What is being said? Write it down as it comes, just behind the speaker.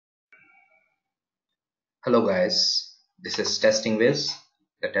Hello guys, this is TestingWhiz,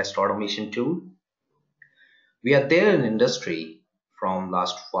 the test automation tool. We are there in industry from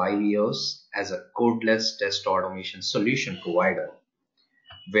last 5 years as a codeless test automation solution provider,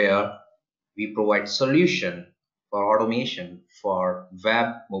 where we provide solution for automation for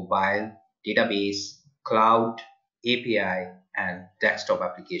web, mobile, database, cloud, API, and desktop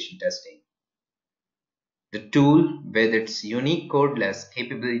application testing. The tool, with its unique codeless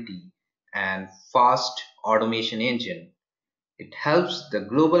capability and fast automation engine, it helps the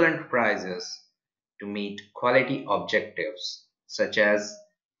global enterprises to meet quality objectives such as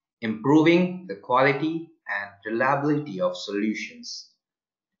improving the quality and reliability of solutions,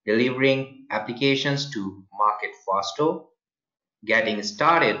 delivering applications to market faster, getting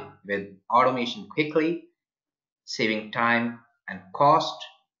started with automation quickly, saving time and cost,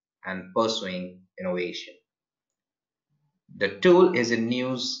 and pursuing innovation. The tool is in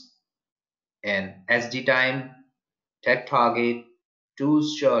use in SD Time, Tech Target,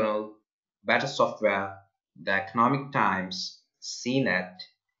 Tools Journal, Better Software, The Economic Times, CNET,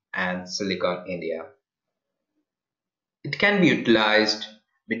 and Silicon India. It can be utilized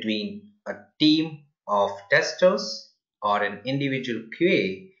between a team of testers, or an individual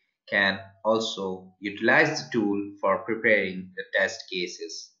QA can also utilize the tool for preparing the test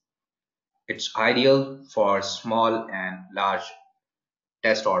cases. It's ideal for small and large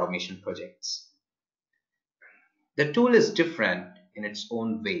test automation projects. The tool is different in its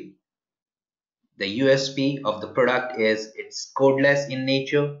own way. The USP of the product is it's codeless in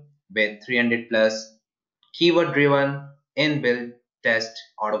nature with 300 plus keyword driven inbuilt test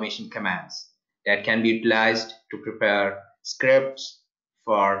automation commands that can be utilized to prepare scripts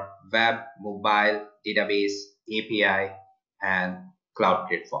for web, mobile, database, API, and cloud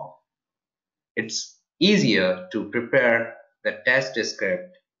platform. It's easier to prepare the test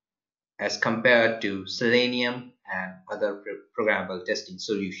script as compared to Selenium and other programmable testing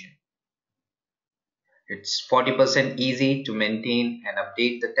solutions. It's 40% easy to maintain and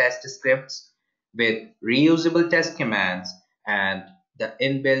update the test scripts with reusable test commands and the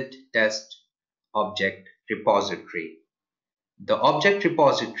inbuilt test object repository. The object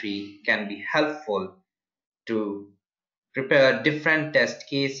repository can be helpful to prepare different test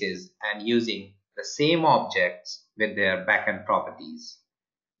cases and using the same objects with their backend properties.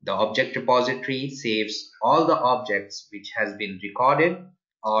 The object repository saves all the objects which has been recorded,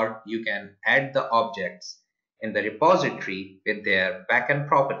 or you can add the objects in the repository with their backend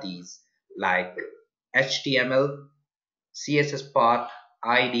properties like HTML, CSS path,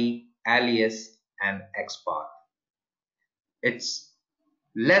 ID, alias, and XPath. It's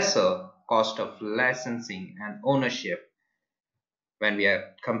lesser cost of licensing and ownership when we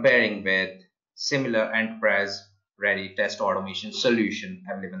are comparing with similar enterprise ready test automation solution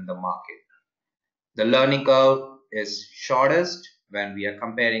available in the market. The learning curve is shortest when we are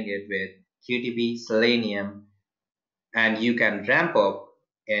comparing it with QTP, Selenium, and you can ramp up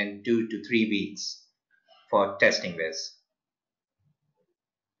in 2 to 3 weeks for TestingWhiz.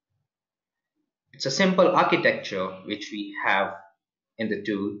 It's a simple architecture which we have in the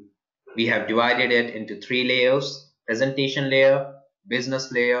tool. We have divided it into 3 layers: presentation layer,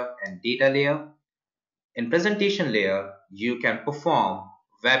 business layer, and data layer. In presentation layer, you can perform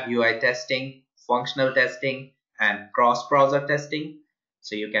web UI testing, functional testing, and cross-browser testing.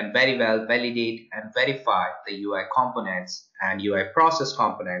 So you can very well validate and verify the UI components and UI process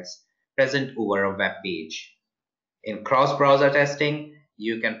components present over a web page. In cross-browser testing,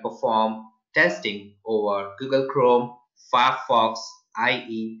 you can perform testing over Google Chrome, Firefox,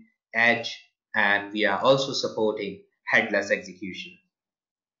 IE, Edge, and we are also supporting headless execution.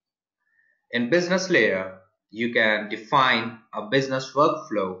 In business layer, you can define a business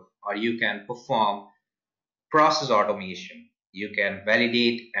workflow, or you can perform process automation. You can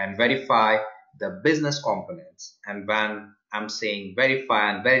validate and verify the business components. And when I'm saying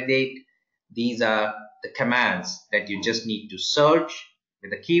verify and validate, these are the commands that you just need to search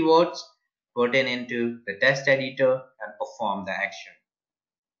with the keywords, put into the test editor, and perform the action.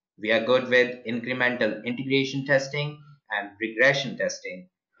 We are good with incremental integration testing and regression testing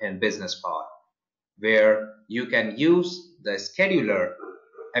in business part, where you can use the scheduler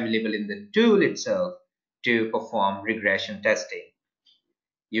available in the tool itself to perform regression testing.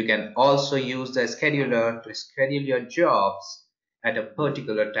 You can also use the scheduler to schedule your jobs at a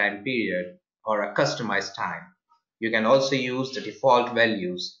particular time period or a customized time. You can also use the default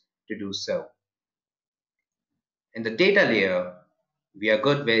values to do so. In the data layer, we are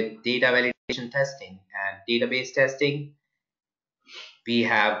good with data validation testing and database testing. We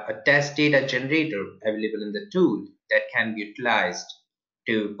have a test data generator available in the tool that can be utilized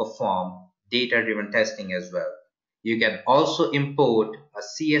to perform data-driven testing as well. You can also import a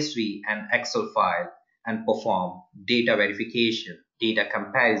CSV and Excel file and perform data verification, data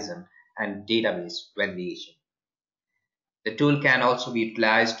comparison, and database validation. The tool can also be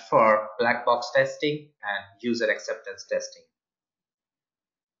utilized for black box testing and user acceptance testing.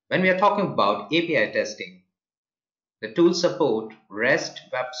 When we are talking about API testing, the tool support REST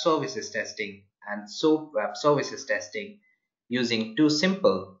web services testing and SOAP web services testing using two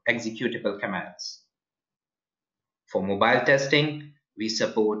simple executable commands. For mobile testing, we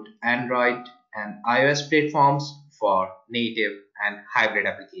support Android and iOS platforms for native and hybrid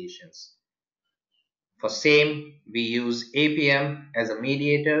applications. For same, we use APM as a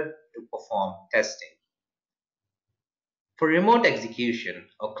mediator to perform testing. For remote execution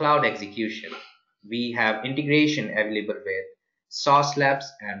or cloud execution, we have integration available with Sauce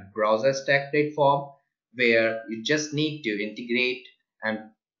Labs and Browser Stack platform, where you just need to integrate and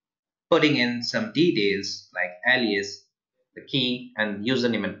putting in some details like alias, the key and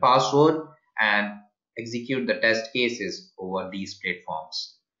username and password, and execute the test cases over these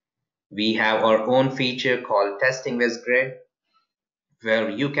platforms. We have our own feature called TestingWhiz Grid, where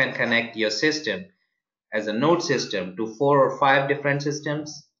you can connect your system as a node system to 4 or 5 different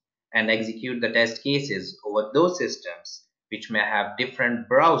systems and execute the test cases over those systems which may have different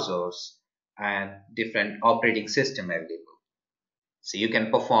browsers and different operating system available. So you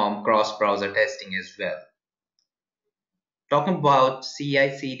can perform cross-browser testing as well. Talking about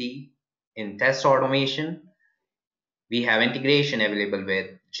CI/CD in test automation, we have integration available with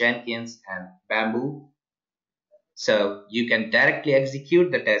Jenkins and Bamboo. So you can directly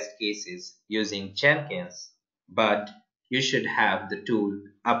execute the test cases using Jenkins, but you should have the tool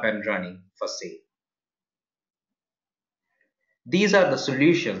up and running for safe. These are the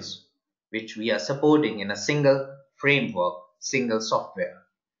solutions which we are supporting in a single framework, single software.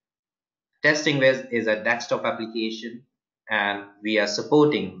 TestingWhiz is a desktop application and we are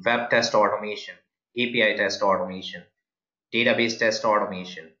supporting web test automation, API test automation, database test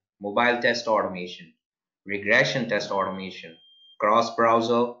automation, mobile test automation, regression test automation,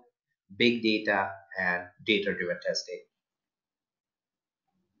 cross-browser, big data, and data-driven testing.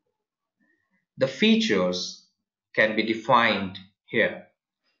 The features can be defined here.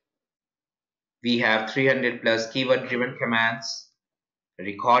 We have 300 plus keyword-driven commands,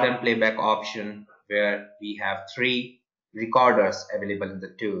 record and playback option, where we have 3 recorders available in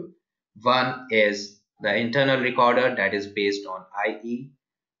the tool. One is the internal recorder that is based on IE.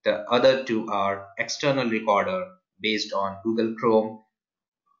 The other 2 are external recorder based on Google Chrome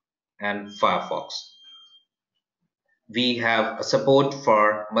and Firefox. We have a support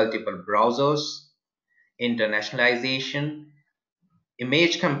for multiple browsers, internationalization,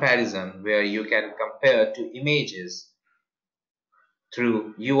 image comparison, where you can compare 2 images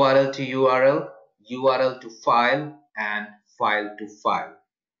through URL to URL, URL to file, and file to file.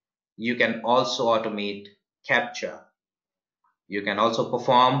 You can also automate captcha. You can also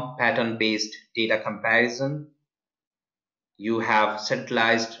perform pattern-based data comparison. You have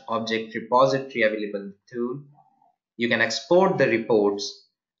centralized object repository available in the tool. You can export the reports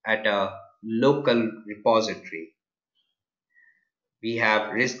at a local repository. We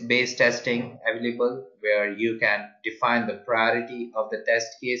have risk-based testing available, where you can define the priority of the test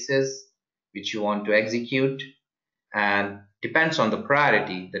cases which you want to execute, and depends on the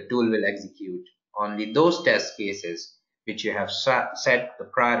priority, the tool will execute only those test cases which you have set the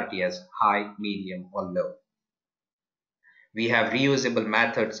priority as high, medium, or low. We have reusable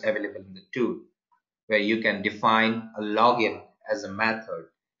methods available in the tool, where you can define a login as a method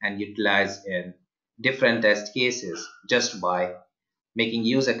and utilize in different test cases just by making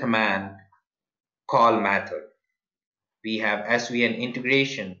use a command call method. We have SVN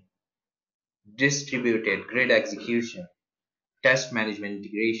integration, distributed grid execution, test management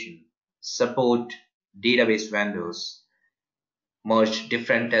integration, support database vendors, merge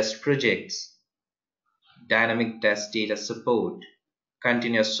different test projects, dynamic test data support,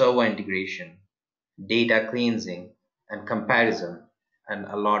 continuous server integration, data cleansing and comparison, and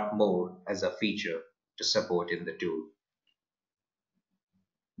a lot more as a feature to support in the tool.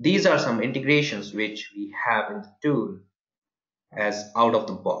 These are some integrations which we have in the tool as out of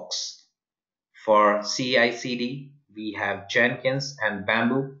the box. For CI/CD, we have Jenkins and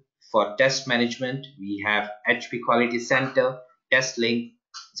Bamboo. For test management, we have HP Quality Center, TestLink,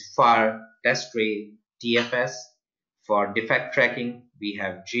 Zephyr, TestRay, TFS. For defect tracking, we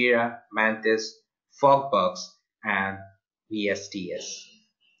have Jira, Mantis, Fogbugs, and VSTS.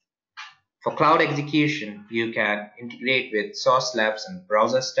 For cloud execution, you can integrate with Sauce Labs and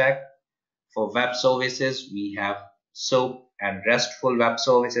Browser Stack. For web services, we have SOAP and RESTful web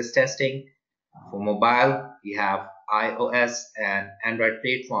services testing, For mobile, we have iOS and Android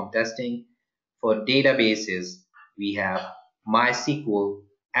platform testing. For databases, we have MySQL,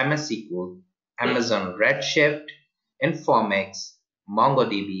 MS SQL, Amazon Redshift, Informix,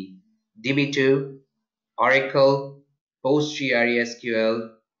 MongoDB, DB2, Oracle,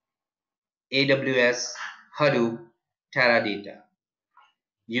 PostgreSQL, AWS, Hadoop, Teradata.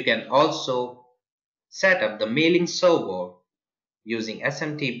 You can also set up the mailing server using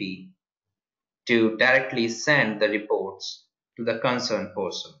SMTP to directly send the reports to the concerned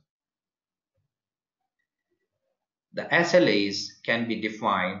person. The SLAs can be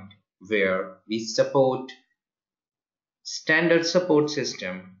defined where we support standard support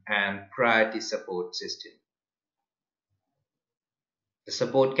system and priority support system. The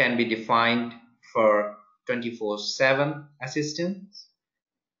support can be defined for 24/7 assistance,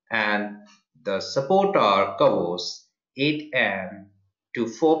 and the support hour covers 8 a.m. to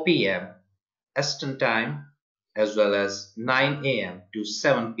 4 p.m. Eastern Time as well as 9 a.m. to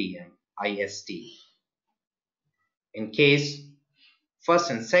 7 p.m. IST. In case first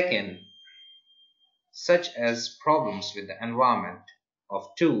and second, such as problems with the environment of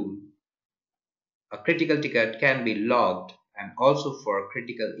tool, a critical ticket can be logged, and also for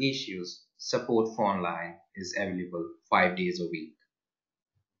critical issues, support phone line is available 5 days a week.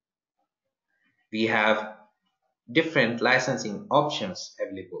 We have different licensing options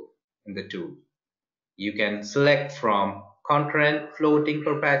available in the tool. You can select from concurrent floating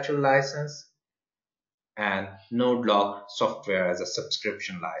perpetual license and node lock software as a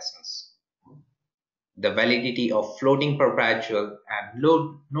subscription license. The validity of floating perpetual and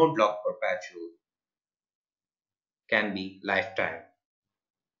node lock perpetual can be lifetime.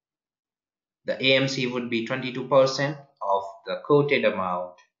 The AMC would be 22% of the quoted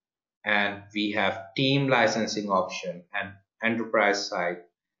amount, and we have team licensing option and enterprise side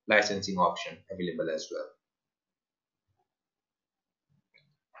licensing option available as well.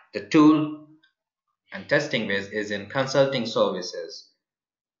 The tool and TestingWhiz is in consulting services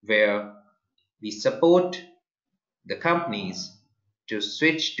where we support the companies to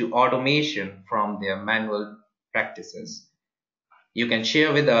switch to automation from their manual practices. You can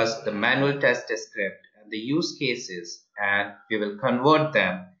share with us the manual test script and the use cases, and we will convert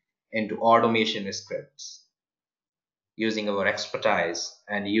them into automation scripts using our expertise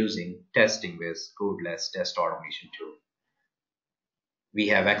and using TestingWhiz Codeless test automation tool. We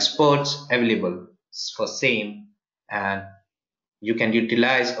have experts available for same, and you can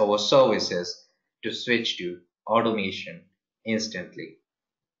utilize our services to switch to automation instantly.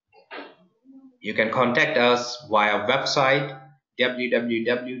 You can contact us via website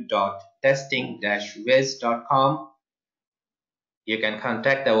www.testing-whiz.com. You can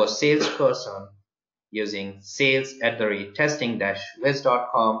contact our salesperson using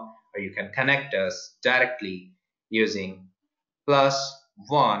sales@testing-whiz.com, or you can connect us directly using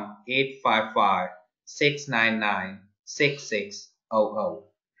 +1 855 699 6600.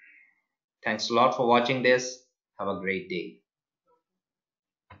 Thanks a lot for watching this. Have a great day.